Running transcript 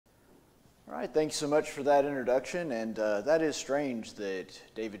All right, thank you so much for that introduction, and that is strange that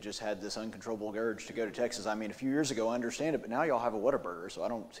David just had this uncontrollable urge to go to Texas. I mean, a few years ago, I understand it, but now y'all have a Whataburger, so I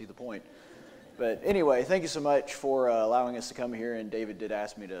don't see the point. But anyway, thank you so much for allowing us to come here, and David did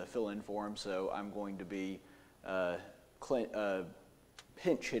ask me to fill in for him, so I'm going to be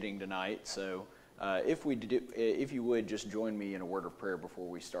pinch hitting tonight. So if you would, just join me in a word of prayer before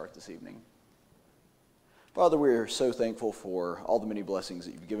we start this evening. Father, we are so thankful for all the many blessings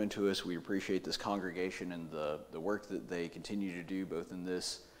that you've given to us. We appreciate this congregation and the work that they continue to do both in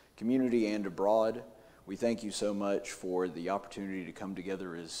this community and abroad. We thank you so much for the opportunity to come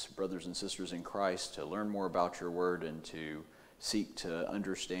together as brothers and sisters in Christ to learn more about your word and to seek to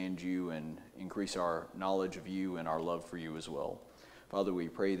understand you and increase our knowledge of you and our love for you as well. Father, we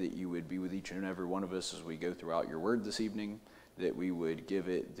pray that you would be with each and every one of us as we go throughout your word this evening, that we would give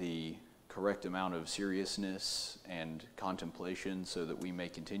it the correct amount of seriousness and contemplation so that we may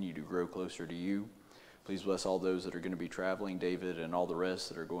continue to grow closer to you. Please bless all those that are going to be traveling, David, and all the rest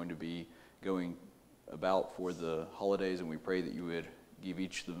that are going to be going about for the holidays, and we pray that you would give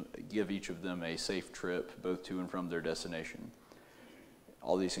each of them a safe trip both to and from their destination.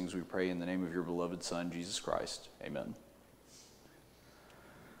 All these things we pray in the name of your beloved Son, Jesus Christ. Amen.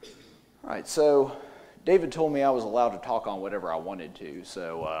 All right, so David told me I was allowed to talk on whatever I wanted to,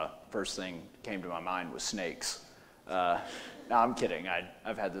 so first thing came to my mind was snakes. No, I'm kidding.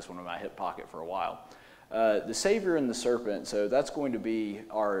 I've had this one in my hip pocket for a while. The Savior and the Serpent, so that's going to be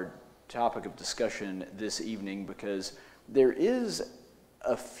our topic of discussion this evening because there is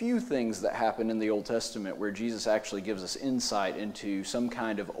a few things that happen in the Old Testament where Jesus actually gives us insight into some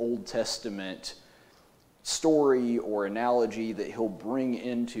kind of Old Testament story or analogy that he'll bring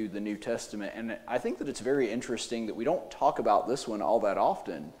into the New Testament. And I think that it's very interesting that we don't talk about this one all that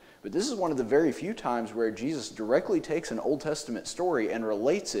often, but this is one of the very few times where Jesus directly takes an Old Testament story and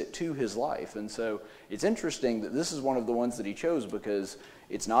relates it to his life. And so it's interesting that this is one of the ones that he chose because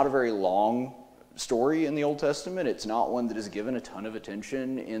it's not a very long story in the Old Testament. It's not one that is given a ton of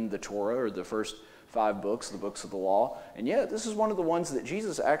attention in the Torah or the first 5 books, the books of the law, and yet this is one of the ones that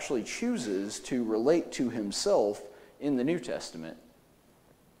Jesus actually chooses to relate to himself in the New Testament.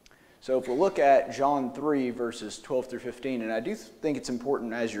 So if we look at John 3, verses 12 through 15, and I do think it's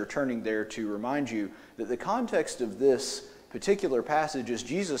important as you're turning there to remind you that the context of this particular passage is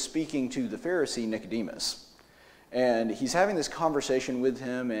Jesus speaking to the Pharisee Nicodemus. And he's having this conversation with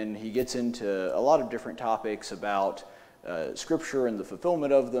him, and he gets into a lot of different topics about Scripture and the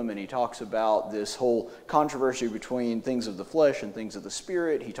fulfillment of them, and he talks about this whole controversy between things of the flesh and things of the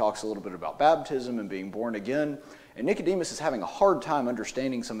Spirit. He talks a little bit about baptism and being born again, and Nicodemus is having a hard time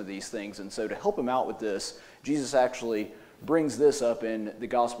understanding some of these things, and so to help him out with this, Jesus actually brings this up in the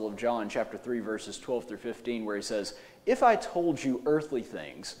Gospel of John, chapter 3, verses 12 through 15, where he says, "If I told you earthly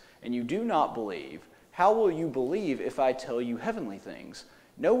things, and you do not believe, how will you believe if I tell you heavenly things?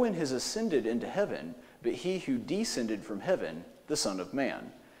 No one has ascended into heaven, but he who descended from heaven, the Son of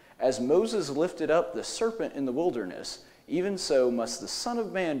Man. As Moses lifted up the serpent in the wilderness, even so must the Son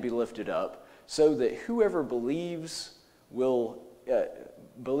of Man be lifted up, so that whoever believes will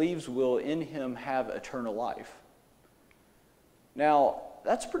in him have eternal life." Now,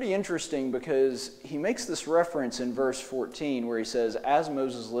 that's pretty interesting because he makes this reference in verse 14 where he says, "As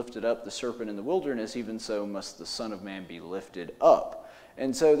Moses lifted up the serpent in the wilderness, even so must the Son of Man be lifted up."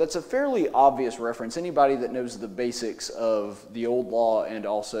 And so that's a fairly obvious reference. Anybody that knows the basics of the Old Law and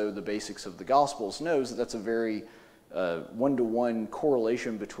also the basics of the Gospels knows that that's a very one-to-one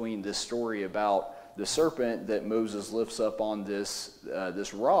correlation between this story about the serpent that Moses lifts up on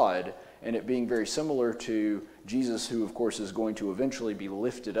this rod and it being very similar to Jesus, who of course is going to eventually be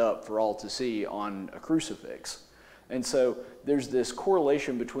lifted up for all to see on a crucifix. And so there's this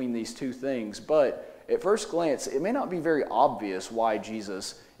correlation between these two things, but at first glance, it may not be very obvious why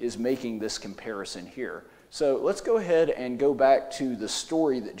Jesus is making this comparison here. So let's go ahead and go back to the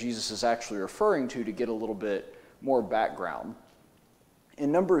story that Jesus is actually referring to get a little bit more background.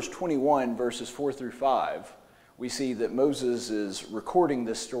 In Numbers 21, verses 4 through 5, we see that Moses is recording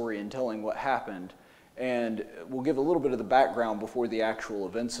this story and telling what happened, and we'll give a little bit of the background before the actual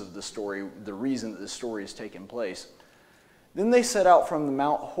events of the story, the reason that this story is taking place. "Then they set out from the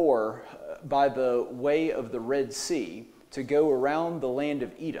Mount Hor by the way of the Red Sea to go around the land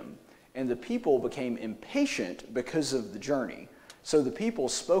of Edom, and the people became impatient because of the journey. So the people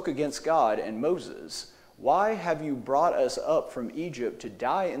spoke against God and Moses, 'Why have you brought us up from Egypt to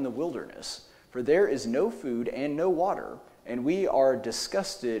die in the wilderness? For there is no food and no water, and we are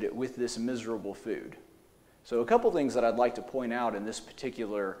disgusted with this miserable food.'" So a couple things that I'd like to point out in this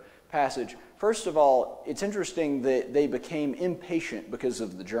particular passage. First of all, it's interesting that they became impatient because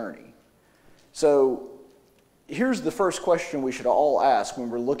of the journey. So here's the first question we should all ask when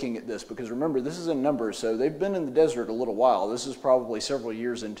we're looking at this, because remember, this is in Numbers, so they've been in the desert a little while. This is probably several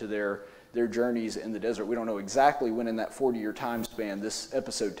years into their journeys in the desert. We don't know exactly when in that 40-year time span this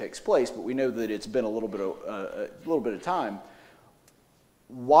episode takes place, but we know that it's been a little bit of time.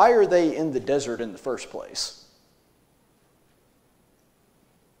 Why are they in the desert in the first place?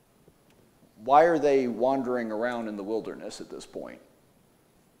 Why are they wandering around in the wilderness at this point?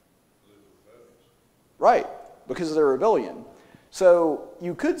 Right, because of their rebellion. So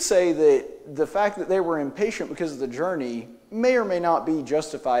you could say that the fact that they were impatient because of the journey may or may not be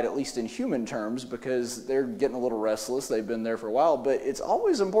justified, at least in human terms, because they're getting a little restless. They've been there for a while. But it's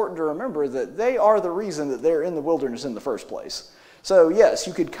always important to remember that they are the reason that they're in the wilderness in the first place. So yes,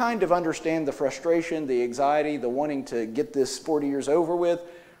 you could kind of understand the frustration, the anxiety, the wanting to get this 40 years over with.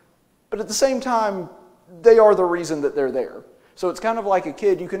 But at the same time, they are the reason that they're there. So it's kind of like a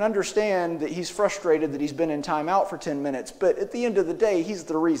kid. You can understand that he's frustrated that he's been in timeout for 10 minutes, but at the end of the day, he's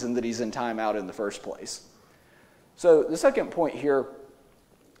the reason that he's in timeout in the first place. So the second point here,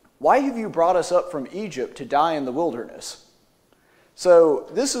 why have you brought us up from Egypt to die in the wilderness? So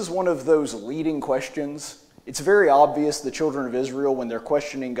this is one of those leading questions. It's very obvious the children of Israel, when they're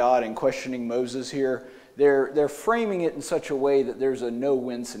questioning God and questioning Moses here, they're framing it in such a way that there's a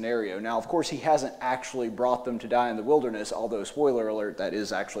no-win scenario. Now, of course, he hasn't actually brought them to die in the wilderness, although, spoiler alert, that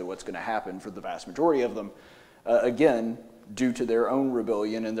is actually what's going to happen for the vast majority of them, again, due to their own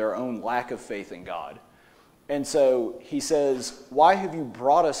rebellion and their own lack of faith in God. And so he says, why have you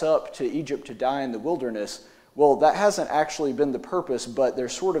brought us up to Egypt to die in the wilderness? Well, that hasn't actually been the purpose, but they're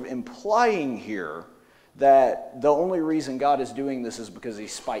sort of implying here that the only reason God is doing this is because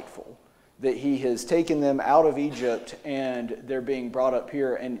he's spiteful, that he has taken them out of Egypt and they're being brought up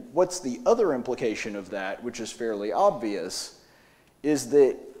here. And what's the other implication of that, which is fairly obvious, is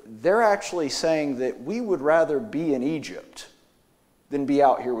that they're actually saying that we would rather be in Egypt than be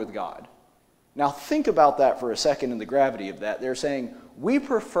out here with God. Now think about that for a second and the gravity of that. They're saying we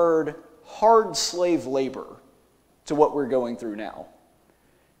preferred hard slave labor to what we're going through now.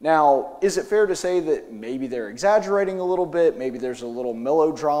 Now, is it fair to say that maybe they're exaggerating a little bit? Maybe there's a little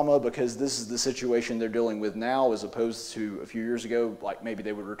melodrama because this is the situation they're dealing with now as opposed to a few years ago, like maybe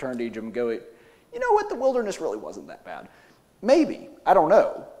they would return to Egypt and go, you know what, the wilderness really wasn't that bad. Maybe, I don't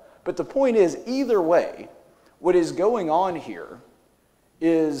know. But the point is, either way, what is going on here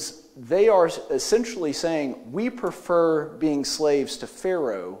is they are essentially saying we prefer being slaves to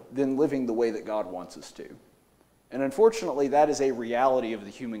Pharaoh than living the way that God wants us to. And unfortunately, that is a reality of the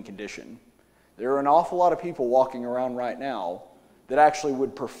human condition. There are an awful lot of people walking around right now that actually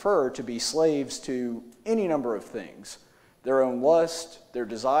would prefer to be slaves to any number of things. Their own lust, their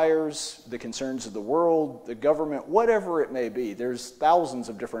desires, the concerns of the world, the government, whatever it may be. There's thousands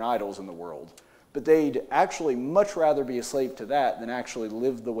of different idols in the world. But they'd actually much rather be a slave to that than actually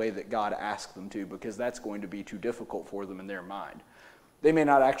live the way that God asked them to, because that's going to be too difficult for them in their mind. They may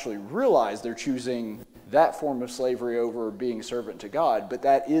not actually realize they're choosing that form of slavery over being servant to God, but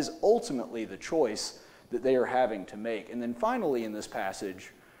that is ultimately the choice that they are having to make. And then finally in this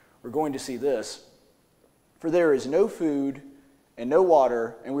passage, we're going to see this. For there is no food and no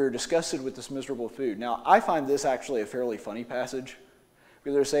water, and we are disgusted with this miserable food. Now, I find this actually a fairly funny passage,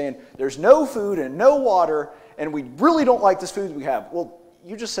 because they're saying, there's no food and no water, and we really don't like this food we have. Well,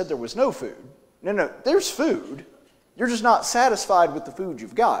 you just said there was no food. No, there's food. You're just not satisfied with the food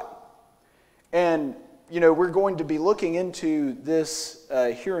you've got. And, we're going to be looking into this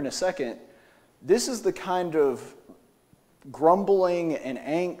here in a second. This is the kind of grumbling and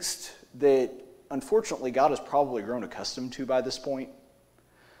angst that, unfortunately, God has probably grown accustomed to by this point,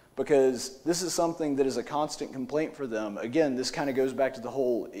 because this is something that is a constant complaint for them. Again, this kind of goes back to the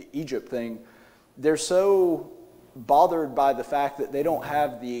whole Egypt thing. They're so bothered by the fact that they don't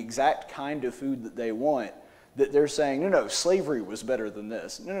have the exact kind of food that they want that they're saying, no, slavery was better than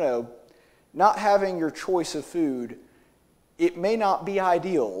this. No, not having your choice of food, it may not be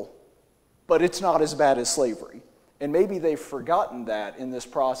ideal, but it's not as bad as slavery. And maybe they've forgotten that in this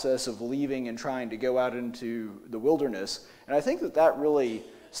process of leaving and trying to go out into the wilderness. And I think that really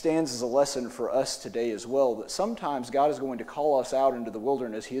stands as a lesson for us today as well, that sometimes God is going to call us out into the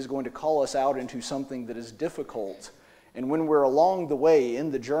wilderness. He is going to call us out into something that is difficult. And when we're along the way in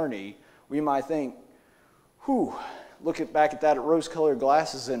the journey, we might think, look back at that at rose-colored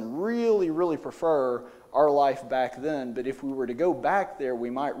glasses and really, really prefer our life back then. But if we were to go back there, we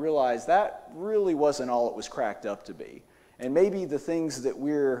might realize that really wasn't all it was cracked up to be. And maybe the things that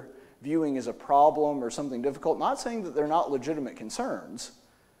we're viewing as a problem or something difficult, not saying that they're not legitimate concerns,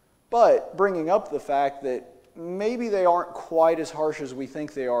 but bringing up the fact that maybe they aren't quite as harsh as we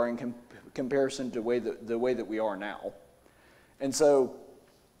think they are in comparison to the way that we are now. And so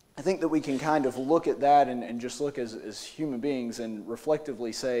I think that we can kind of look at that and just look as human beings and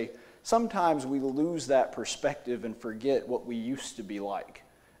reflectively say, sometimes we lose that perspective and forget what we used to be like.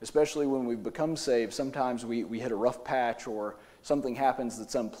 Especially when we've become saved, sometimes we hit a rough patch or something happens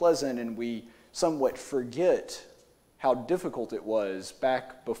that's unpleasant and we somewhat forget how difficult it was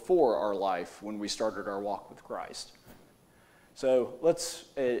back before our life when we started our walk with Christ. So let's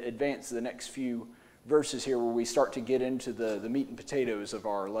advance to the next few verses here where we start to get into the meat and potatoes of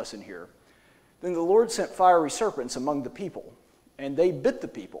our lesson here. Then the Lord sent fiery serpents among the people, and they bit the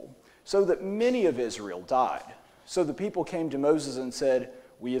people, so that many of Israel died. So the people came to Moses and said,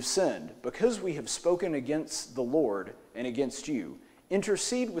 "We have sinned, because we have spoken against the Lord and against you.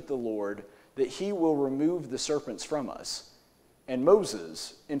 Intercede with the Lord that he will remove the serpents from us." And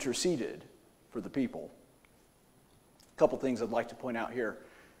Moses interceded for the people. A couple things I'd like to point out here.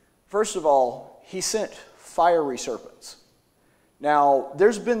 First of all, he sent fiery serpents. Now,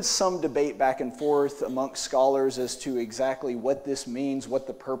 there's been some debate back and forth amongst scholars as to exactly what this means, what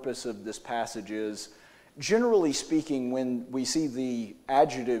the purpose of this passage is. Generally speaking, when we see the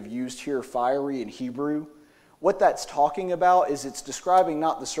adjective used here, fiery in Hebrew, what that's talking about is it's describing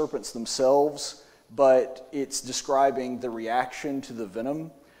not the serpents themselves, but it's describing the reaction to the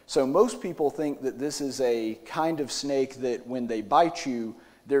venom. So most people think that this is a kind of snake that when they bite you,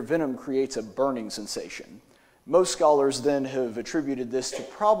 their venom creates a burning sensation. Most scholars then have attributed this to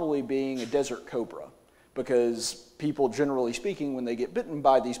probably being a desert cobra, because people, generally speaking, when they get bitten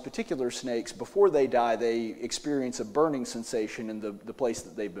by these particular snakes, before they die, they experience a burning sensation in the place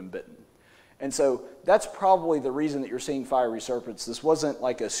that they've been bitten. And so that's probably the reason that you're seeing fiery serpents. This wasn't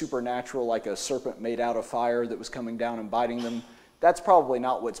like a supernatural, like a serpent made out of fire that was coming down and biting them. That's probably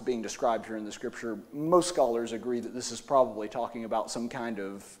not what's being described here in the scripture. Most scholars agree that this is probably talking about some kind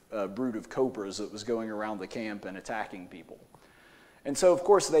of brood of cobras that was going around the camp and attacking people. And so, of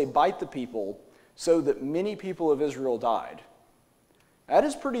course, they bite the people so that many people of Israel died. That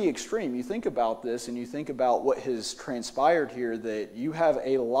is pretty extreme. You think about this and you think about what has transpired here, that you have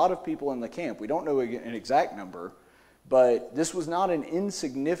a lot of people in the camp. We don't know an exact number, but this was not an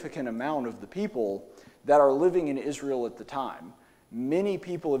insignificant amount of the people that are living in Israel at the time. Many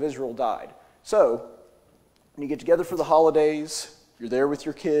people of Israel died. So, when you get together for the holidays, you're there with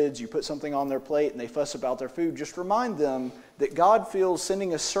your kids, you put something on their plate and they fuss about their food, just remind them that God feels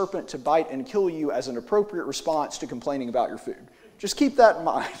sending a serpent to bite and kill you as an appropriate response to complaining about your food. Just keep that in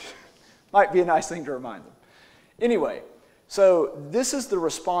mind. Might be a nice thing to remind them. Anyway, so this is the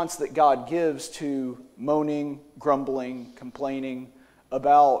response that God gives to moaning, grumbling, complaining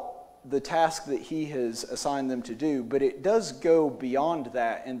about the task that he has assigned them to do, but it does go beyond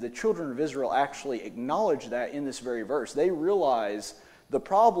that, and the children of Israel actually acknowledge that in this very verse. They realize the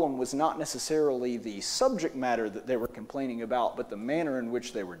problem was not necessarily the subject matter that they were complaining about, but the manner in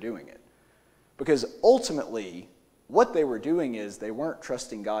which they were doing it. Because ultimately, what they were doing is they weren't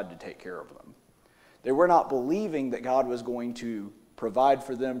trusting God to take care of them. They were not believing that God was going to provide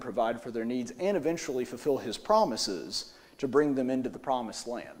for them, provide for their needs, and eventually fulfill his promises to bring them into the promised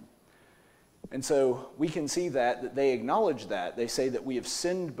land. And so we can see that they acknowledge that. They say that we have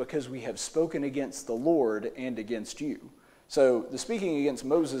sinned because we have spoken against the Lord and against you. So the speaking against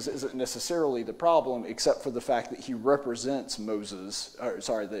Moses isn't necessarily the problem, except for the fact that he represents Moses,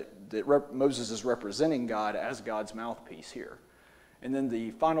 Moses is representing God as God's mouthpiece here. And then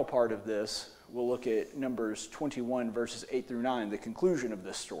the final part of this, we'll look at Numbers 21, verses 8 through 9, the conclusion of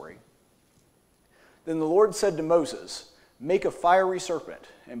this story. Then the Lord said to Moses, "Make a fiery serpent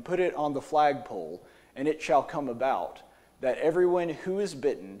and put it on the flagpole, and it shall come about that everyone who is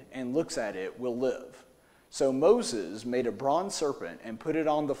bitten and looks at it will live." So Moses made a bronze serpent and put it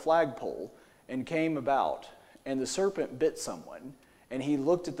on the flagpole and came about, and the serpent bit someone, and he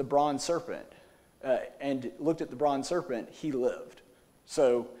looked at the bronze serpent, he lived.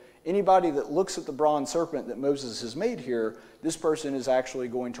 So anybody that looks at the bronze serpent that Moses has made here, this person is actually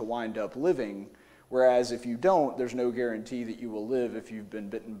going to wind up living. Whereas if you don't, there's no guarantee that you will live if you've been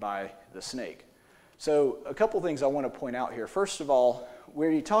bitten by the snake. So a couple things I want to point out here. First of all, where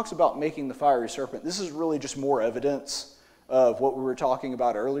he talks about making the fiery serpent, this is really just more evidence of what we were talking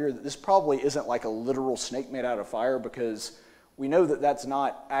about earlier, that this probably isn't like a literal snake made out of fire, because we know that that's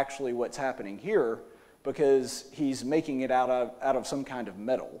not actually what's happening here, because he's making it out of some kind of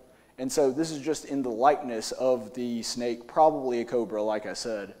metal. And so this is just in the likeness of the snake, probably a cobra, like I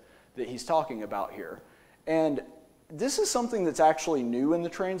said, that he's talking about here. And this is something that's actually new in the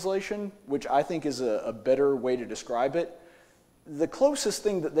translation, which I think is a better way to describe it. The closest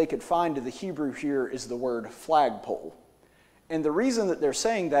thing that they could find to the Hebrew here is the word flagpole. And the reason that they're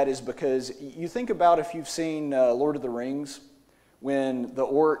saying that is because you think about if you've seen Lord of the Rings, when the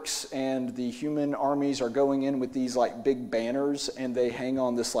orcs and the human armies are going in with these like big banners and they hang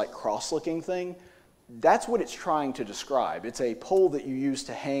on this like cross-looking thing, that's what it's trying to describe. It's a pole that you use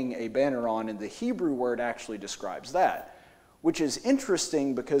to hang a banner on, and the Hebrew word actually describes that, which is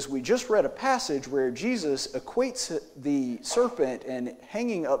interesting because we just read a passage where Jesus equates the serpent and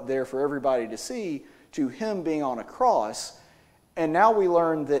hanging up there for everybody to see to him being on a cross. And now we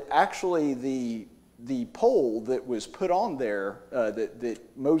learn that actually the pole that was put on there, that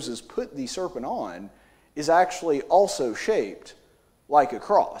Moses put the serpent on, is actually also shaped like a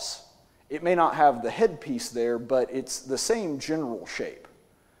cross. It may not have the headpiece there, but it's the same general shape.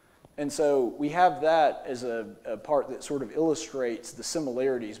 And so we have that as a part that sort of illustrates the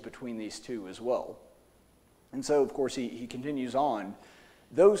similarities between these two as well. And so, of course, he continues on.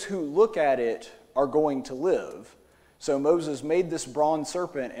 Those who look at it are going to live. So Moses made this bronze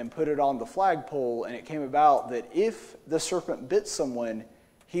serpent and put it on the flagpole, and it came about that if the serpent bit someone,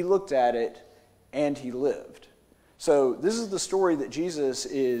 he looked at it and he lived. So this is the story that Jesus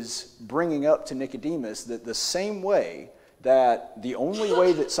is bringing up to Nicodemus, that the same way that the only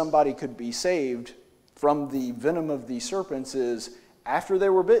way that somebody could be saved from the venom of these serpents is after they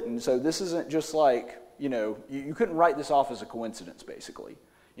were bitten. So this isn't just like, you couldn't write this off as a coincidence, basically.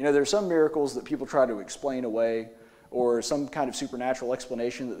 There's some miracles that people try to explain away, or some kind of supernatural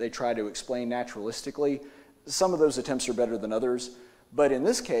explanation that they try to explain naturalistically. Some of those attempts are better than others. But in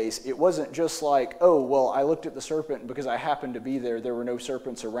this case, it wasn't just like, oh, well, I looked at the serpent because I happened to be there. There were no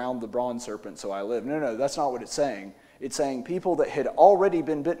serpents around the bronze serpent, so I lived. No, that's not what it's saying. It's saying people that had already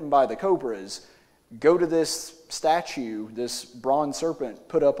been bitten by the cobras go to this statue, this bronze serpent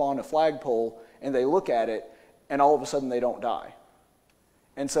put up on a flagpole, and they look at it, and all of a sudden they don't die.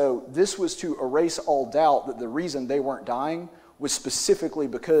 And so this was to erase all doubt that the reason they weren't dying was specifically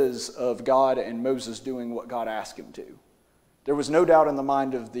because of God and Moses doing what God asked him to. There was no doubt in the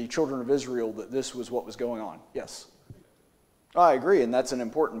mind of the children of Israel that this was what was going on. Yes? I agree, and that's an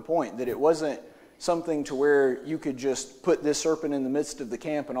important point, that it wasn't something to where you could just put this serpent in the midst of the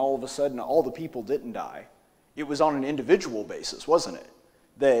camp and all of a sudden all the people didn't die. It was on an individual basis, wasn't it?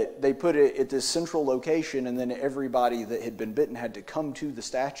 That they put it at this central location, and then everybody that had been bitten had to come to the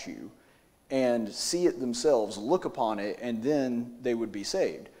statue and see it themselves, look upon it, and then they would be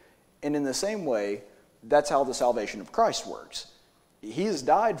saved. And in the same way, that's how the salvation of Christ works. He has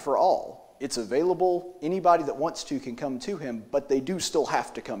died for all. It's available. Anybody that wants to can come to him, but they do still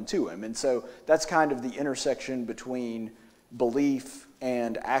have to come to him. And so that's kind of the intersection between belief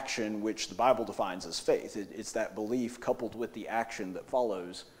and action, which the Bible defines as faith. It's that belief coupled with the action that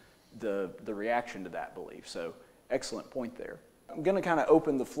follows the reaction to that belief. So excellent point there. I'm going to kind of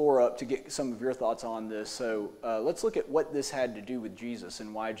open the floor up to get some of your thoughts on this. So let's look at what this had to do with Jesus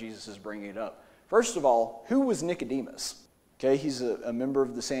and why Jesus is bringing it up. First of all, who was Nicodemus? Okay, he's a member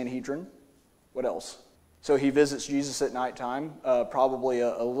of the Sanhedrin. What else? So he visits Jesus at nighttime, probably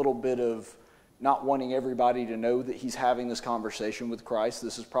a little bit of not wanting everybody to know that he's having this conversation with Christ.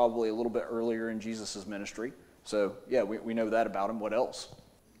 This is probably a little bit earlier in Jesus' ministry. So yeah, we know that about him. What else?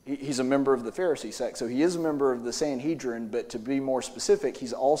 He's a member of the Pharisee sect. So he is a member of the Sanhedrin, but to be more specific,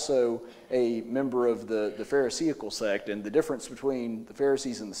 he's also a member of the Pharisaical sect. And the difference between the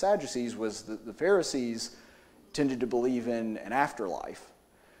Pharisees and the Sadducees was that the Pharisees tended to believe in an afterlife.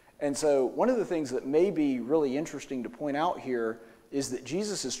 And so one of the things that may be really interesting to point out here is that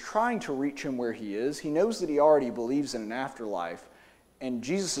Jesus is trying to reach him where he is. He knows that he already believes in an afterlife, and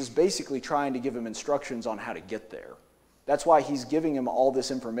Jesus is basically trying to give him instructions on how to get there. That's why he's giving him all this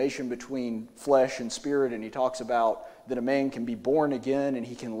information between flesh and spirit, and he talks about that a man can be born again and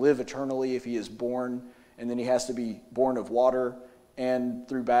he can live eternally if he is born, and then he has to be born of water and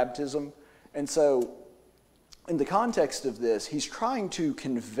through baptism. And so in the context of this, he's trying to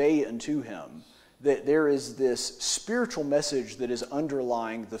convey unto him that there is this spiritual message that is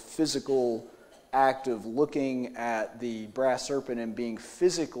underlying the physical act of looking at the brass serpent and being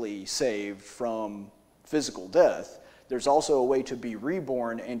physically saved from physical death. There's also a way to be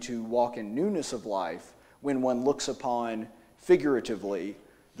reborn and to walk in newness of life when one looks upon, figuratively,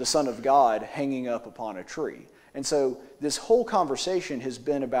 the Son of God hanging up upon a tree. And so this whole conversation has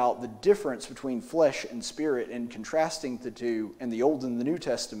been about the difference between flesh and spirit and contrasting the two in the Old and the New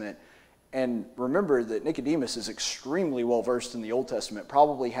Testament. And remember that Nicodemus is extremely well versed in the Old Testament,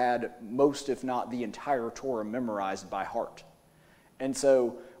 probably had most, if not the entire Torah, memorized by heart. And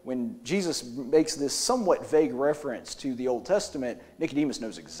so when Jesus makes this somewhat vague reference to the Old Testament, Nicodemus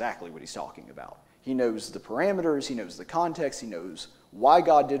knows exactly what he's talking about. He knows the parameters, he knows the context, he knows why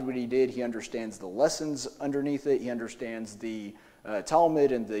God did what he did. He understands the lessons underneath it. He understands the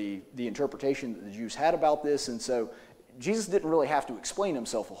Talmud and the interpretation that the Jews had about this. And so Jesus didn't really have to explain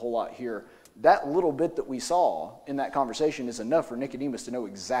himself a whole lot here. That little bit that we saw in that conversation is enough for Nicodemus to know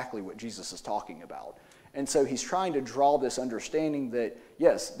exactly what Jesus is talking about. And so he's trying to draw this understanding that,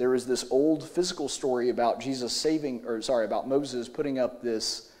 yes, there is this old physical story about about Moses putting up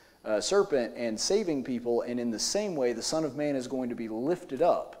this serpent and saving people, and in the same way, the Son of Man is going to be lifted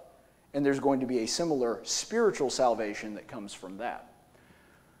up, and there's going to be a similar spiritual salvation that comes from that.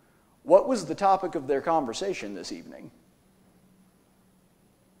 What was the topic of their conversation this evening?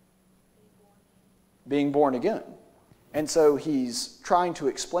 Being born again. And so he's trying to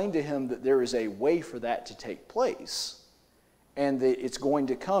explain to him that there is a way for that to take place, and that it's going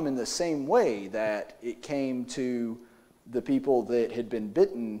to come in the same way that it came to the people that had been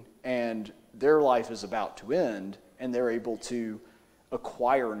bitten and their life is about to end, and they're able to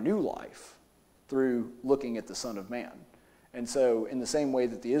acquire new life through looking at the Son of Man. And so in the same way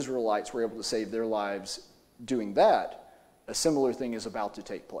that the Israelites were able to save their lives doing that, a similar thing is about to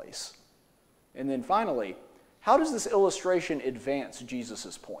take place. And then finally, how does this illustration advance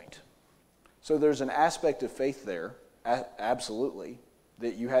Jesus' point? So there's an aspect of faith there, absolutely,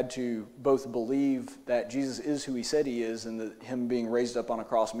 that you had to both believe that Jesus is who he said he is, and that him being raised up on a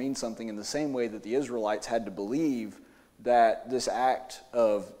cross means something, in the same way that the Israelites had to believe that this act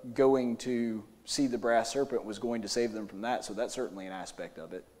of going to see the brass serpent was going to save them from that. So that's certainly an aspect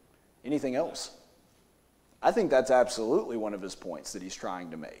of it. Anything else? I think that's absolutely one of his points that he's trying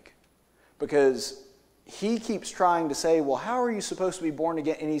to make. Because he keeps trying to say, well, how are you supposed to be born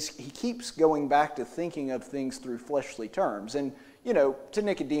again? And he keeps going back to thinking of things through fleshly terms. And, you know, to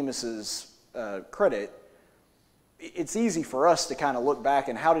Nicodemus's credit, it's easy for us to kind of look back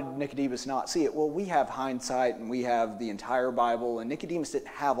and how did Nicodemus not see it? Well, we have hindsight and we have the entire Bible, and Nicodemus didn't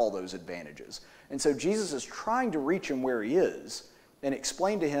have all those advantages. And so Jesus is trying to reach him where he is and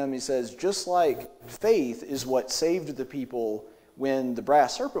explain to him, he says, just like faith is what saved the people when the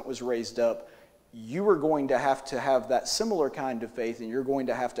brass serpent was raised up, you are going to have that similar kind of faith, and you're going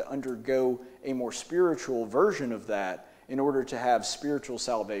to have to undergo a more spiritual version of that in order to have spiritual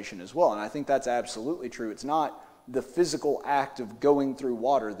salvation as well. And I think that's absolutely true. It's not the physical act of going through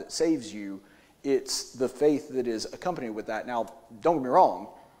water that saves you. It's the faith that is accompanied with that. Now, don't get me wrong.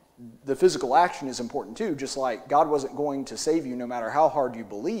 The physical action is important too, just like God wasn't going to save you no matter how hard you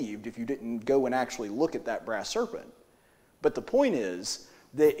believed if you didn't go and actually look at that brass serpent. But the point is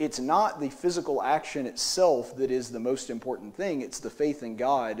that it's not the physical action itself that is the most important thing. It's the faith in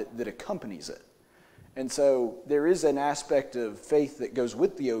God that accompanies it. And so there is an aspect of faith that goes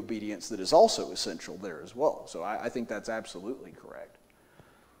with the obedience that is also essential there as well. So I think that's absolutely correct.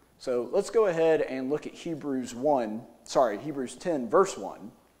 So let's go ahead and look at Hebrews 10, verse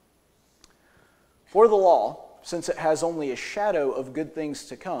 1. For the law, since it has only a shadow of good things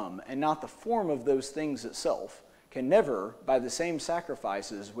to come, and not the form of those things itself, can never, by the same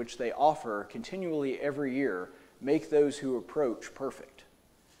sacrifices which they offer continually every year, make those who approach perfect.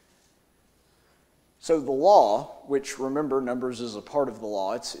 So the law, which, remember, Numbers is a part of the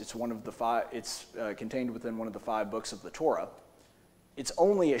law. It's one of the five. It's contained within one of the 5 books of the Torah. It's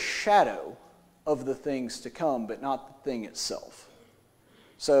only a shadow of the things to come, but not the thing itself.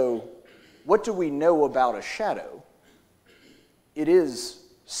 So, what do we know about a shadow? It is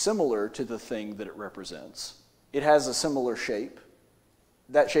similar to the thing that it represents. It has a similar shape.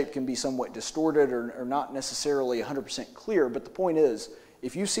 That shape can be somewhat distorted or not necessarily 100% clear, but the point is,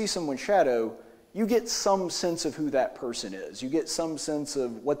 if you see someone's shadow, you get some sense of who that person is. You get some sense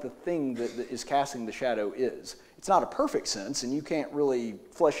of what the thing that is casting the shadow is. It's not a perfect sense, and you can't really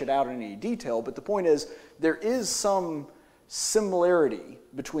flesh it out in any detail, but the point is, there is some similarity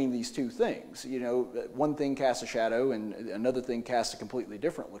between these two things. You know, one thing casts a shadow and another thing casts a completely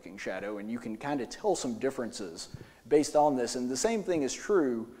different looking shadow, and you can kind of tell some differences based on this. And the same thing is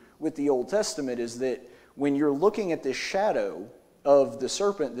true with the Old Testament, is that when you're looking at this shadow of the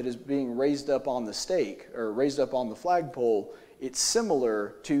serpent that is being raised up on the stake or raised up on the flagpole, it's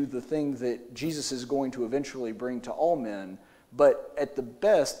similar to the thing that Jesus is going to eventually bring to all men, but at the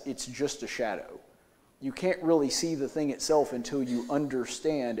best, it's just a shadow. You can't really see the thing itself until you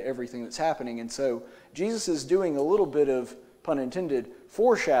understand everything that's happening. And so Jesus is doing a little bit of, pun intended,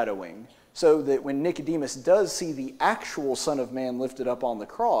 foreshadowing, so that when Nicodemus does see the actual Son of Man lifted up on the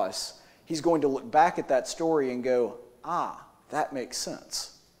cross, he's going to look back at that story and go, that makes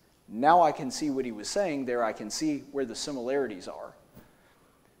sense. Now I can see what he was saying there. I can see where the similarities are.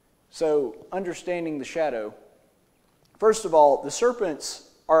 So, understanding the shadow. First of all, the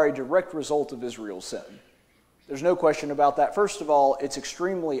serpents are a direct result of Israel's sin. There's no question about that. First of all, it's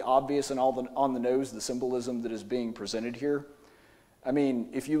extremely obvious and on the nose, the symbolism that is being presented here. I mean,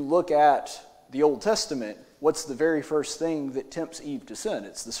 if you look at the Old Testament, what's the very first thing that tempts Eve to sin?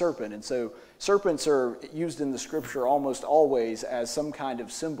 It's the serpent. And so serpents are used in the scripture almost always as some kind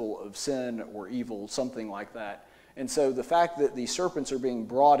of symbol of sin or evil, something like that. And so the fact that the serpents are being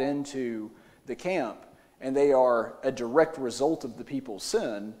brought into the camp and they are a direct result of the people's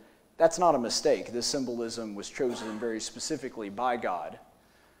sin, that's not a mistake. This symbolism was chosen very specifically by God.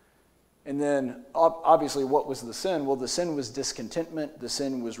 And then, obviously, what was the sin? Well, the sin was discontentment. The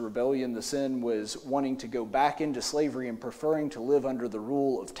sin was rebellion. The sin was wanting to go back into slavery and preferring to live under the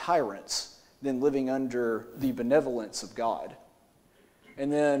rule of tyrants than living under the benevolence of God.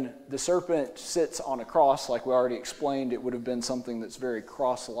 And then the serpent sits on a cross, like we already explained. It would have been something that's very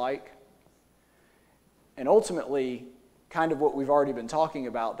cross-like. And ultimately, kind of what we've already been talking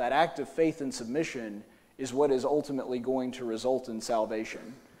about, that act of faith and submission is what is ultimately going to result in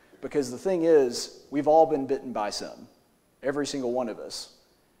salvation. Because the thing is, we've all been bitten by sin, every single one of us.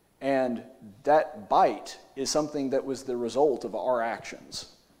 And that bite is something that was the result of our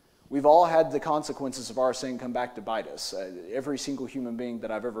actions. We've all had the consequences of our sin come back to bite us. Every single human being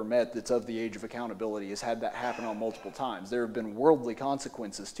that I've ever met that's of the age of accountability has had that happen on multiple times. There have been worldly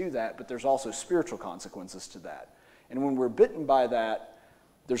consequences to that, but there's also spiritual consequences to that. And when we're bitten by that,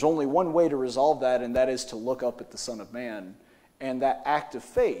 there's only one way to resolve that, and that is to look up at the Son of Man. And that act of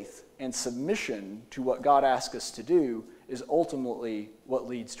faith and submission to what God asks us to do is ultimately what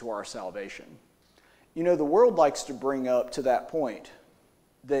leads to our salvation. You know, the world likes to bring up to that point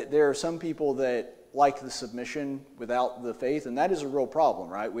that there are some people that like the submission without the faith, and that is a real problem,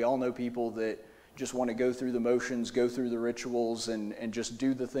 right? We all know people that just want to go through the motions, go through the rituals, and just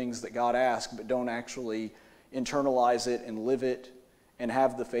do the things that God asks, but don't actually internalize it and live it and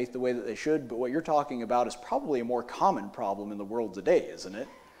have the faith the way that they should. But what you're talking about is probably a more common problem in the world today, isn't it?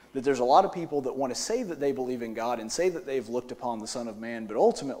 That there's a lot of people that want to say that they believe in God and say that they've looked upon the Son of Man, but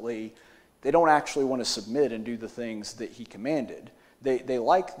ultimately they don't actually want to submit and do the things that he commanded. They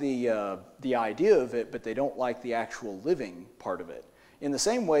like the idea of it, but they don't like the actual living part of it. In the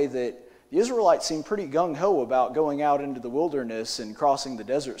same way that the Israelites seem pretty gung-ho about going out into the wilderness and crossing the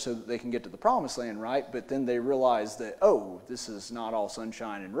desert so that they can get to the promised land, right? But then they realize that, oh, this is not all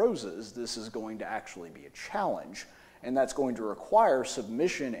sunshine and roses. This is going to actually be a challenge, and that's going to require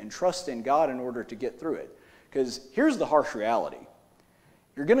submission and trust in God in order to get through it. Because here's the harsh reality.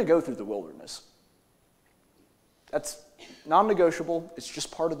 You're going to go through the wilderness. That's non-negotiable. It's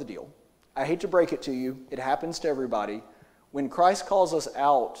just part of the deal. I hate to break it to you. It happens to everybody. When Christ calls us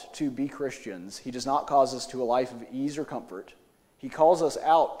out to be Christians, he does not call us to a life of ease or comfort. He calls us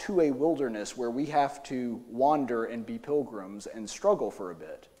out to a wilderness where we have to wander and be pilgrims and struggle for a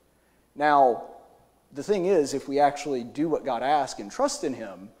bit. Now, the thing is, if we actually do what God asks and trust in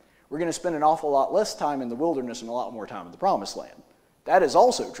him, we're going to spend an awful lot less time in the wilderness and a lot more time in the promised land. That is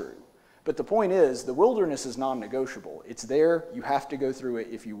also true. But the point is, the wilderness is non-negotiable. It's there. You have to go through it.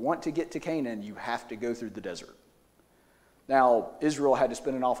 If you want to get to Canaan, you have to go through the desert. Now, Israel had to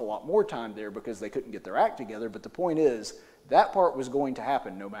spend an awful lot more time there because they couldn't get their act together, but the point is, that part was going to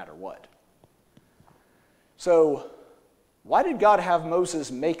happen no matter what. So, why did God have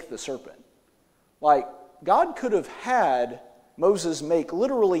Moses make the serpent? Like, God could have had Moses make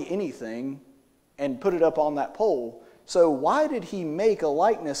literally anything and put it up on that pole. So why did he make a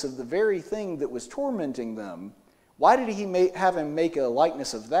likeness of the very thing that was tormenting them? Why did he have him make a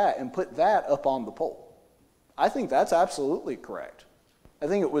likeness of that and put that up on the pole? I think that's absolutely correct. I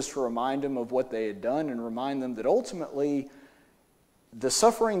think it was to remind them of what they had done and remind them that ultimately the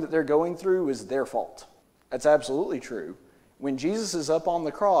suffering that they're going through is their fault. That's absolutely true. When Jesus is up on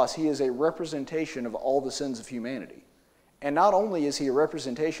the cross, he is a representation of all the sins of humanity. And not only is he a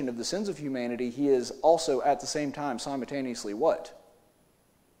representation of the sins of humanity, he is also at the same time simultaneously what?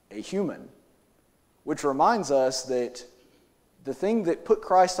 A human. Which reminds us that the thing that put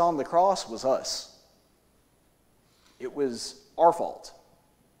Christ on the cross was us. It was our fault.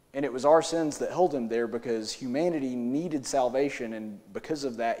 And it was our sins that held him there because humanity needed salvation, and because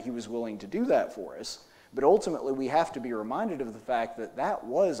of that, he was willing to do that for us. But ultimately, we have to be reminded of the fact that that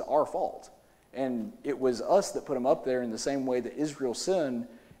was our fault. And it was us that put him up there in the same way that Israel's sin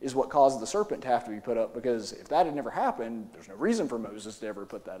is what caused the serpent to have to be put up, because if that had never happened, there's no reason for Moses to ever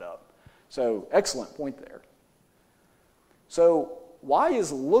put that up. So, excellent point there. So, why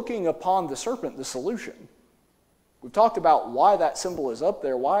is looking upon the serpent the solution? We've talked about why that symbol is up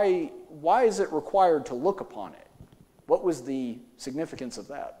there. Why is it required to look upon it? What was the significance of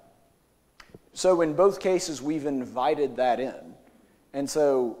that? So in both cases, we've invited that in. And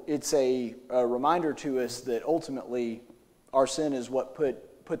so it's a reminder to us that ultimately our sin is what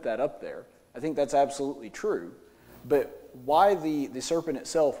put that up there. I think that's absolutely true. But why the serpent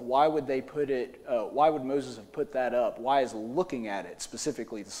itself, why would they put it, why would Moses have put that up? Why is looking at it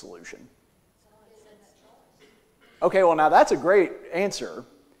specifically the solution? Okay, well now that's a great answer.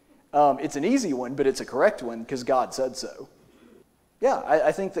 It's an easy one, but it's a correct one because God said so. Yeah,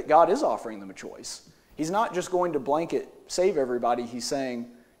 I think that God is offering them a choice. He's not just going to blanket save everybody. He's saying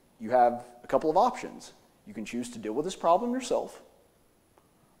you have a couple of options. You can choose to deal with this problem yourself,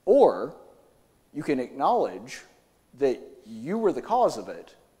 or you can acknowledge that you were the cause of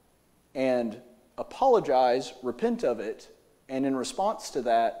it and apologize, repent of it, and in response to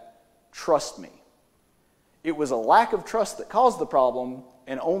that, trust me. It was a lack of trust that caused the problem,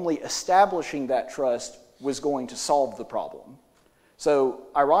 and only establishing that trust was going to solve the problem. So,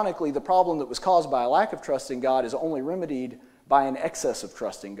 ironically, the problem that was caused by a lack of trust in God is only remedied by an excess of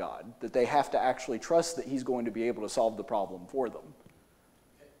trust in God, that they have to actually trust that He's going to be able to solve the problem for them.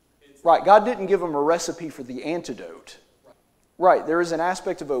 Right, God didn't give them a recipe for the antidote. Right, there is an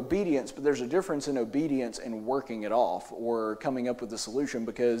aspect of obedience, but there's a difference in obedience and working it off or coming up with a solution,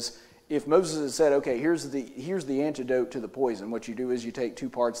 because if Moses had said, okay, here's the antidote to the poison, what you do is you take 2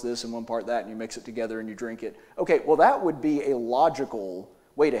 parts this and 1 part that and you mix it together and you drink it. Okay, well that would be a logical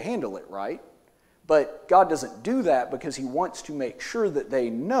way to handle it, right? But God doesn't do that because He wants to make sure that they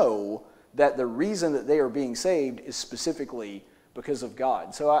know that the reason that they are being saved is specifically because of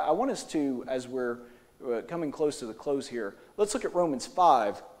God. So I want us to, as we're coming close to the close here, let's look at Romans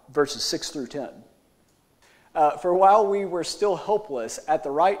 5, verses 6 through 10. For while we were still helpless, at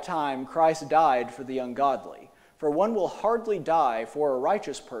the right time Christ died for the ungodly. For one will hardly die for a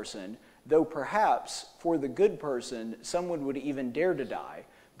righteous person, though perhaps for the good person someone would even dare to die.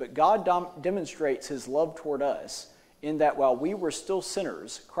 But God demonstrates His love toward us, in that while we were still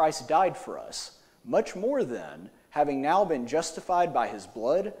sinners, Christ died for us. Much more then, having now been justified by His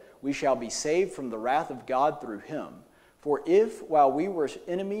blood, we shall be saved from the wrath of God through Him. For if, while we were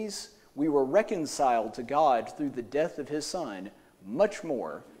enemies, we were reconciled to God through the death of His Son, much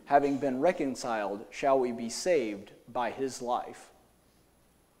more, having been reconciled, shall we be saved by His life.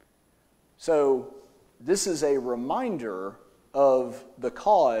 So, this is a reminder of the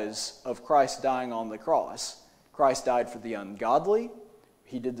cause of Christ dying on the cross. Christ died for the ungodly.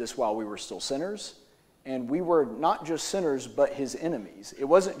 He did this while we were still sinners. And we were not just sinners, but His enemies. It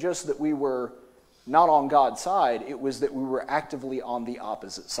wasn't just that we were not on God's side, it was that we were actively on the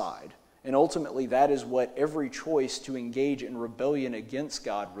opposite side. And ultimately, that is what every choice to engage in rebellion against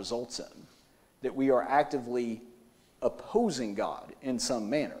God results in. That we are actively opposing God in some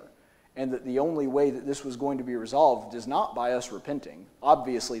manner. And that the only way that this was going to be resolved is not by us repenting.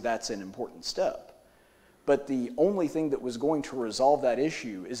 Obviously, that's an important step. But the only thing that was going to resolve that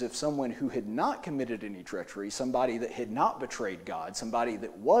issue is if someone who had not committed any treachery, somebody that had not betrayed God, somebody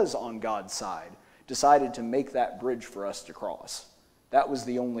that was on God's side, decided to make that bridge for us to cross. That was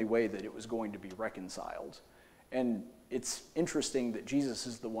the only way that it was going to be reconciled. And it's interesting that Jesus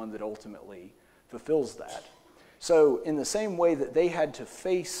is the one that ultimately fulfills that. So in the same way that they had to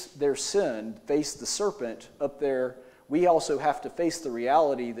face their sin, face the serpent up there, we also have to face the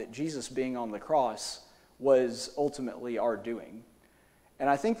reality that Jesus being on the cross was ultimately our doing. And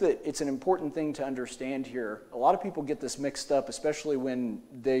I think that it's an important thing to understand here. A lot of people get this mixed up, especially when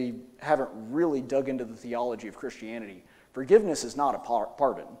they haven't really dug into the theology of Christianity. Forgiveness is not a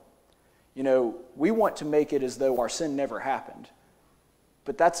pardon. You know, we want to make it as though our sin never happened.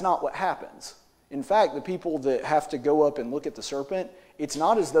 But that's not what happens. In fact, the people that have to go up and look at the serpent, it's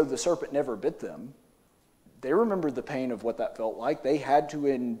not as though the serpent never bit them. They remembered the pain of what that felt like. They had to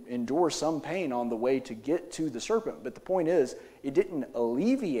endure some pain on the way to get to the serpent. But the point is, it didn't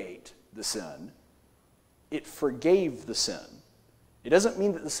alleviate the sin. It forgave the sin. It doesn't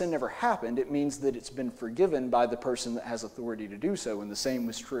mean that the sin never happened. It means that it's been forgiven by the person that has authority to do so. And the same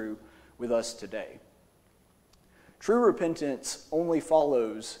was true with us today. True repentance only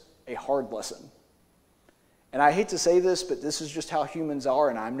follows a hard lesson. And I hate to say this, but this is just how humans are,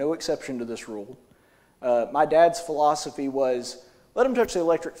 and I'm no exception to this rule. My dad's philosophy was, let him touch the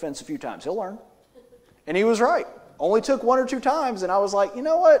electric fence a few times, he'll learn. And he was right. Only took 1 or 2 times, and I was like, you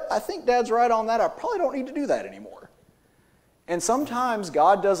know what? I think Dad's right on that. I probably don't need to do that anymore. And sometimes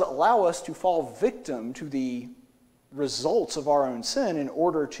God does allow us to fall victim to the results of our own sin in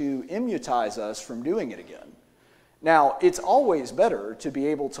order to immutize us from doing it again. Now, it's always better to be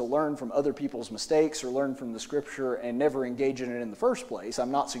able to learn from other people's mistakes or learn from the Scripture and never engage in it in the first place. I'm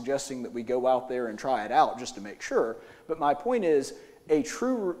not suggesting that we go out there and try it out just to make sure. But my point is, a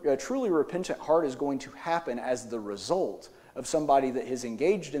truly repentant heart is going to happen as the result of somebody that has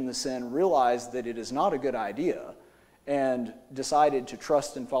engaged in the sin, realized that it is not a good idea, and decided to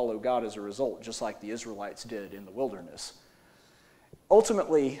trust and follow God as a result, just like the Israelites did in the wilderness.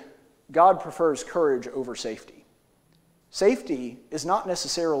 Ultimately, God prefers courage over safety. Safety is not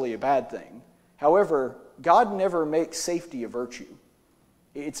necessarily a bad thing. However, God never makes safety a virtue.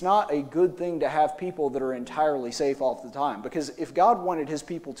 It's not a good thing to have people that are entirely safe all the time, because if God wanted his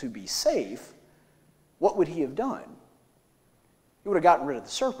people to be safe, what would he have done? He would have gotten rid of the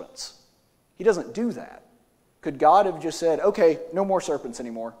serpents. He doesn't do that. Could God have just said, okay, no more serpents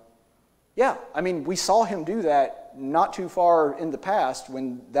anymore? Yeah, I mean, we saw him do that not too far in the past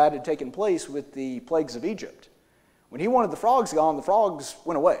when that had taken place with the plagues of Egypt. When he wanted the frogs gone, the frogs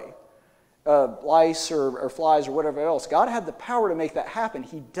went away. Lice or flies or whatever else. God had the power to make that happen.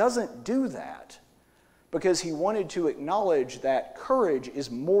 He doesn't do that because he wanted to acknowledge that courage is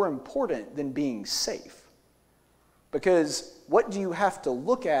more important than being safe. Because what do you have to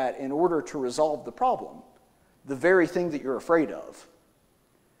look at in order to resolve the problem? The very thing that you're afraid of.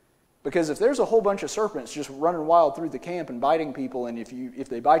 Because if there's a whole bunch of serpents just running wild through the camp and biting people, and if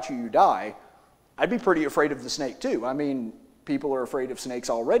they bite you, you die, I'd be pretty afraid of the snake too. I mean, people are afraid of snakes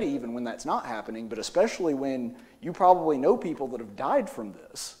already, even when that's not happening, but especially when you probably know people that have died from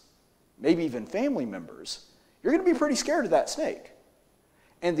this, maybe even family members, you're going to be pretty scared of that snake.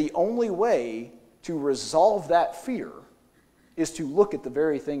 And the only way to resolve that fear is to look at the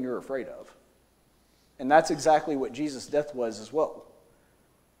very thing you're afraid of. And that's exactly what Jesus' death was as well.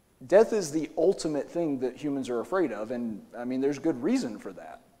 Death is the ultimate thing that humans are afraid of, and I mean, there's good reason for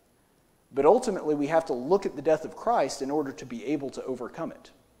that. But ultimately, we have to look at the death of Christ in order to be able to overcome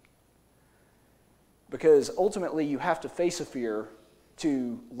it. Because ultimately, you have to face a fear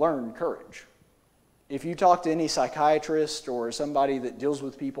to learn courage. If you talk to any psychiatrist or somebody that deals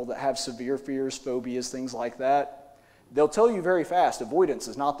with people that have severe fears, phobias, things like that, they'll tell you very fast, avoidance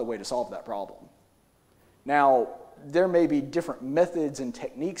is not the way to solve that problem. Now, there may be different methods and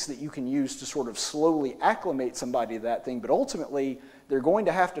techniques that you can use to sort of slowly acclimate somebody to that thing, but ultimately, they're going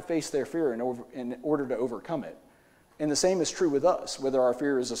to have to face their fear in order to overcome it. And the same is true with us, whether our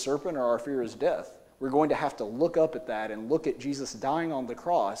fear is a serpent or our fear is death. We're going to have to look up at that and look at Jesus dying on the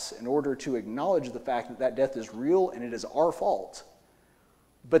cross in order to acknowledge the fact that that death is real and it is our fault,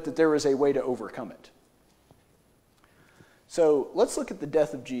 but that there is a way to overcome it. So let's look at the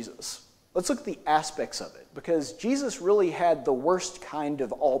death of Jesus. Let's look at the aspects of it, because Jesus really had the worst kind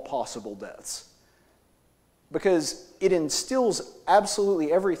of all possible deaths. Because it instills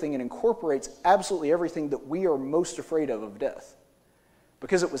absolutely everything and incorporates absolutely everything that we are most afraid of death.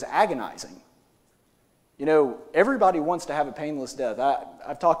 Because it was agonizing. You know, everybody wants to have a painless death.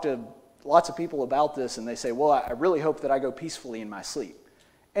 I've talked to lots of people about this, and they say, well, I really hope that I go peacefully in my sleep.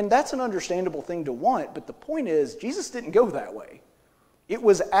 And that's an understandable thing to want, but the point is, Jesus didn't go that way. It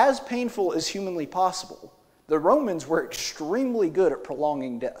was as painful as humanly possible. The Romans were extremely good at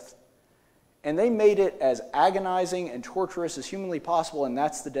prolonging death. And they made it as agonizing and torturous as humanly possible, and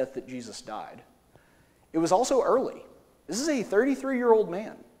that's the death that Jesus died. It was also early. This is a 33-year-old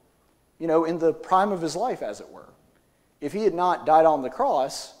man, you know, in the prime of his life, as it were. If he had not died on the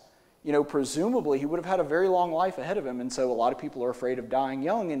cross, you know, presumably he would have had a very long life ahead of him, and so a lot of people are afraid of dying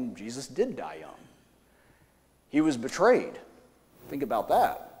young, and Jesus did die young. He was betrayed. Think about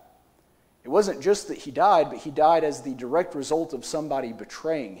that. It wasn't just that he died, but he died as the direct result of somebody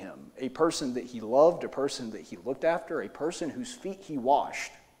betraying him. A person that he loved, a person that he looked after, a person whose feet he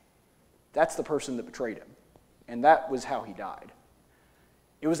washed. That's the person that betrayed him. And that was how he died.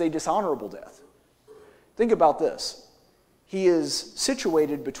 It was a dishonorable death. Think about this. He is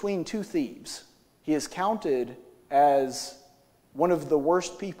situated between two thieves. He is counted as one of the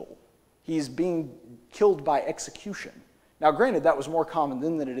worst people. He's being killed by execution. Now, granted, that was more common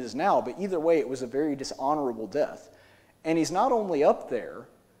then than it is now, but either way, it was a very dishonorable death. And he's not only up there,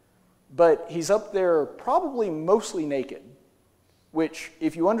 but he's up there probably mostly naked, which,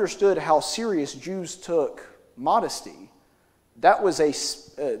 if you understood how serious Jews took modesty, that was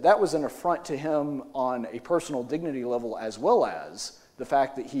an affront to him on a personal dignity level, as well as the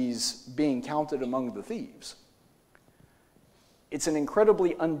fact that he's being counted among the thieves. It's an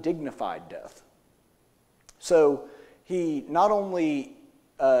incredibly undignified death. So he not only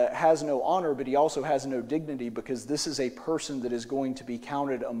has no honor, but he also has no dignity, because this is a person that is going to be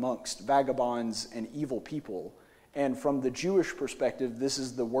counted amongst vagabonds and evil people. And from the Jewish perspective, this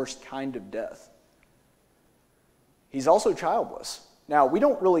is the worst kind of death. He's also childless. Now, we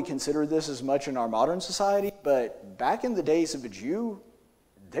don't really consider this as much in our modern society, but back in the days of a Jew,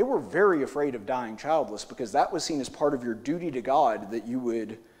 they were very afraid of dying childless, because that was seen as part of your duty to God, that you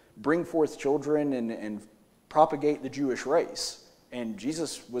would bring forth children and propagate the Jewish race. And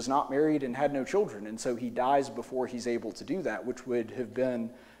Jesus was not married and had no children, and so he dies before he's able to do that, which would have been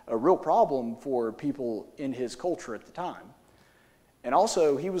a real problem for people in his culture at the time. And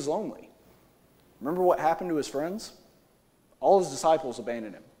also, he was lonely. Remember what happened to his friends? All his disciples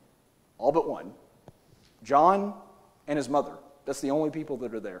abandoned him, all but one. John and his mother. That's the only people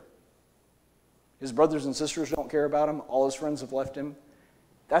that are there. His brothers and sisters don't care about him. All his friends have left him.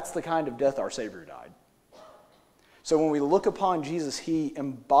 That's the kind of death our Savior died. So when we look upon Jesus, he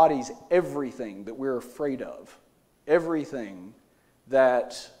embodies everything that we're afraid of, everything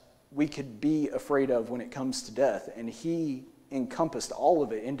that we could be afraid of when it comes to death, and he encompassed all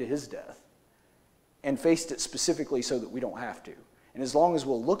of it into his death and faced it specifically so that we don't have to. And as long as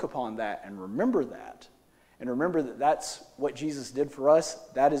we'll look upon that and remember that, and remember that that's what Jesus did for us,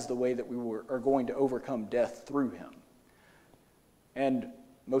 that is the way that are going to overcome death through him. And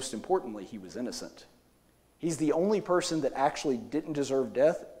most importantly, he was innocent. He's the only person that actually didn't deserve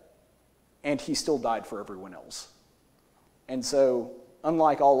death, and he still died for everyone else. And so,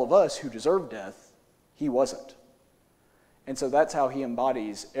 unlike all of us who deserve death, he wasn't. And so that's how he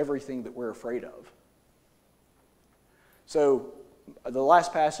embodies everything that we're afraid of. So, the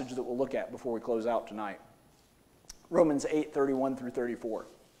last passage that we'll look at before we close out tonight, Romans 8:31 through 34.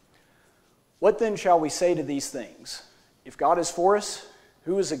 What then shall we say to these things? If God is for us,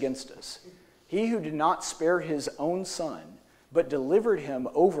 who is against us? He who did not spare his own son, but delivered him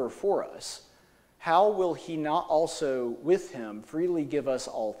over for us, how will he not also with him freely give us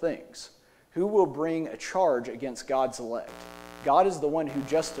all things? Who will bring a charge against God's elect? God is the one who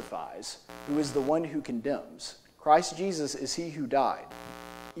justifies, who is the one who condemns. Christ Jesus is he who died.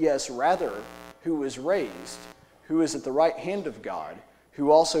 Yes, rather, who was raised, who is at the right hand of God,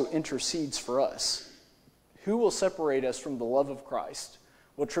 who also intercedes for us. Who will separate us from the love of Christ?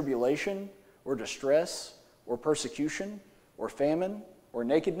 Will tribulation, or distress, or persecution, or famine, or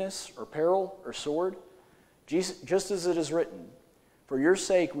nakedness, or peril, or sword? Just as it is written, for your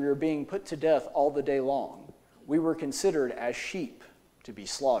sake we are being put to death all the day long. We were considered as sheep to be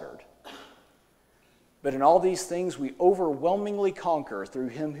slaughtered. But in all these things we overwhelmingly conquer through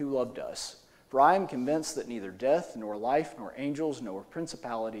him who loved us. For I am convinced that neither death, nor life, nor angels, nor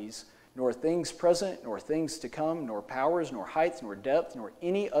principalities, nor things present, nor things to come, nor powers, nor height, nor depth, nor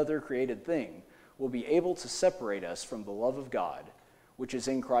any other created thing will be able to separate us from the love of God, which is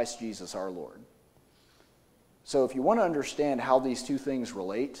in Christ Jesus our Lord. So if you want to understand how these two things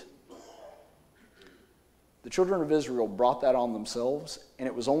relate, the children of Israel brought that on themselves, and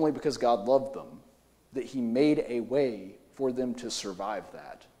it was only because God loved them that he made a way for them to survive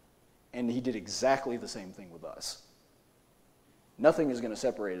that. And he did exactly the same thing with us. Nothing is going to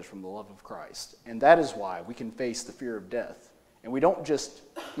separate us from the love of Christ. And that is why we can face the fear of death. And we don't just,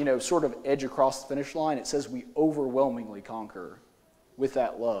 sort of edge across the finish line. It says we overwhelmingly conquer with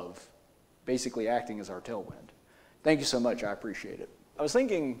that love, basically acting as our tailwind. Thank you so much. I appreciate it. I was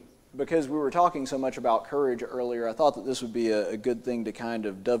thinking, because we were talking so much about courage earlier, I thought that this would be a good thing to kind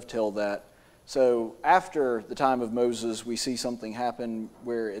of dovetail that. So after the time of Moses, we see something happen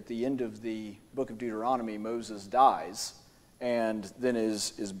where at the end of the book of Deuteronomy, Moses dies and then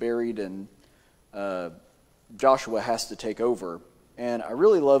is buried, and Joshua has to take over. And I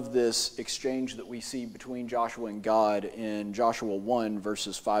really love this exchange that we see between Joshua and God in Joshua 1,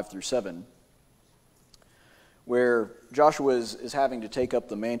 verses 5 through 7, where Joshua is having to take up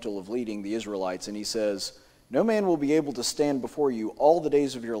the mantle of leading the Israelites, and he says, "No man will be able to stand before you all the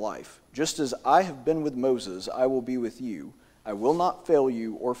days of your life. Just as I have been with Moses, I will be with you. I will not fail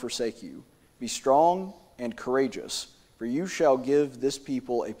you or forsake you. Be strong and courageous, for you shall give this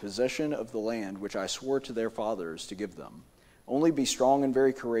people a possession of the land which I swore to their fathers to give them. Only be strong and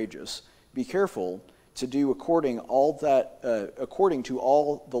very courageous. Be careful to do according to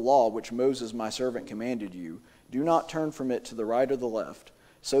all the law which Moses my servant commanded you. Do not turn from it to the right or the left,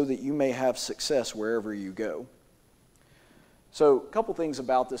 so that you may have success wherever you go." So a couple things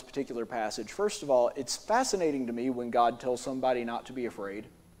about this particular passage. First of all, it's fascinating to me when God tells somebody not to be afraid,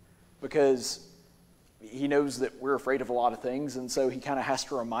 because he knows that we're afraid of a lot of things, and so he kind of has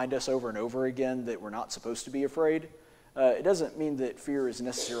to remind us over and over again that we're not supposed to be afraid. It doesn't mean that fear is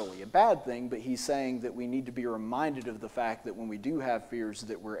necessarily a bad thing, but he's saying that we need to be reminded of the fact that when we do have fears,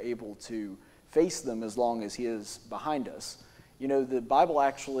 that we're able to face them as long as he is behind us. The Bible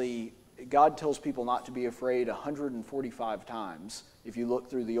actually, God tells people not to be afraid 145 times if you look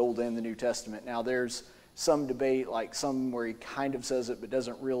through the Old and the New Testament. Now there's some debate, like some where he kind of says it but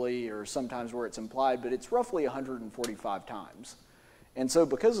doesn't really, or sometimes where it's implied, but it's roughly 145 times. And so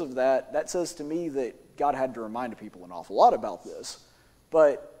because of that, that says to me that God had to remind people an awful lot about this.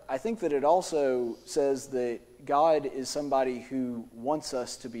 But I think that it also says that God is somebody who wants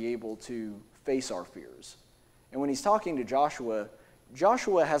us to be able to face our fears. And when he's talking to Joshua,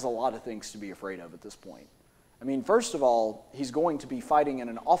 Joshua has a lot of things to be afraid of at this point. I mean, first of all, he's going to be fighting in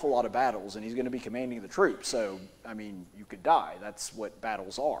an awful lot of battles, and he's going to be commanding the troops. So, I mean, you could die. That's what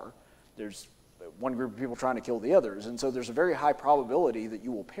battles are. There's one group of people trying to kill the others, and so there's a very high probability that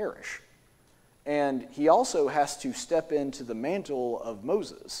you will perish. And he also has to step into the mantle of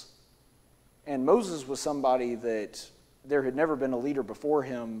Moses. And Moses was somebody that there had never been a leader before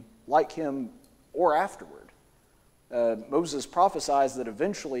him, like him, or afterward. Moses prophesies that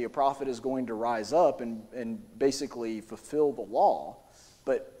eventually a prophet is going to rise up and basically fulfill the law.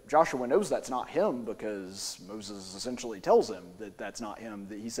 But Joshua knows that's not him because Moses essentially tells him that that's not him,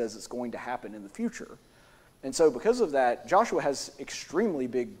 that he says it's going to happen in the future. And so because of that, Joshua has extremely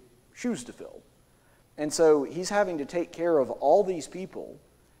big shoes to fill. And so he's having to take care of all these people,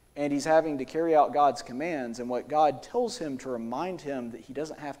 and he's having to carry out God's commands. And what God tells him to remind him that he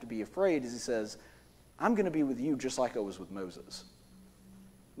doesn't have to be afraid is he says, I'm going to be with you just like I was with Moses.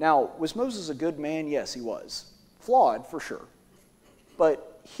 Now, was Moses a good man? Yes, he was. Flawed, for sure.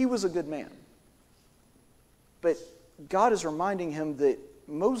 But he was a good man. But God is reminding him that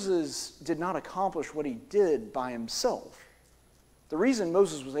Moses did not accomplish what he did by himself. The reason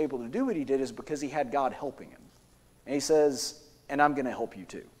Moses was able to do what he did is because he had God helping him. And he says, and I'm going to help you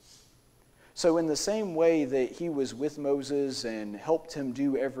too. So in the same way that he was with Moses and helped him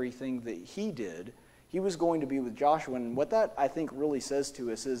do everything that he did, he was going to be with Joshua. And what that, I think, really says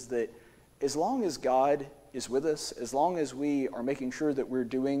to us is that as long as God is with us, as long as we are making sure that we're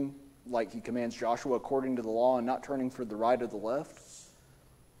doing, like he commands Joshua, according to the law and not turning for the right or the left,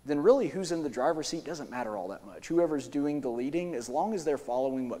 then really who's in the driver's seat doesn't matter all that much. Whoever's doing the leading, as long as they're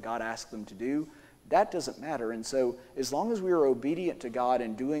following what God asked them to do, that doesn't matter. And so as long as we are obedient to God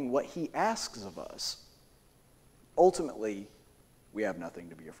and doing what he asks of us, ultimately we have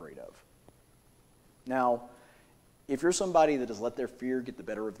nothing to be afraid of. Now, if you're somebody that has let their fear get the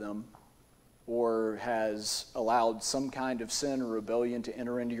better of them or has allowed some kind of sin or rebellion to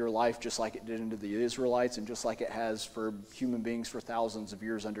enter into your life just like it did into the Israelites and just like it has for human beings for thousands of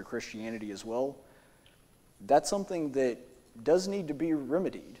years under Christianity as well, that's something that does need to be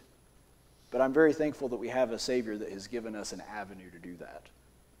remedied. But I'm very thankful that we have a Savior that has given us an avenue to do that.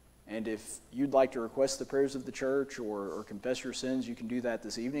 And if you'd like to request the prayers of the church or confess your sins, you can do that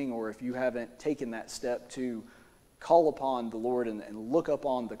this evening. Or if you haven't taken that step to call upon the Lord and look up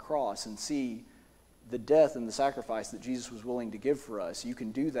on the cross and see the death and the sacrifice that Jesus was willing to give for us, you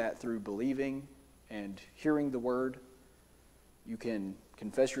can do that through believing and hearing the word. You can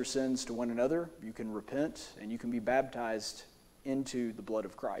confess your sins to one another. You can repent, and you can be baptized into the blood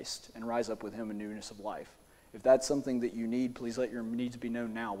of Christ and rise up with him in newness of life. If that's something that you need, please let your needs be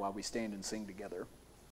known now while we stand and sing together.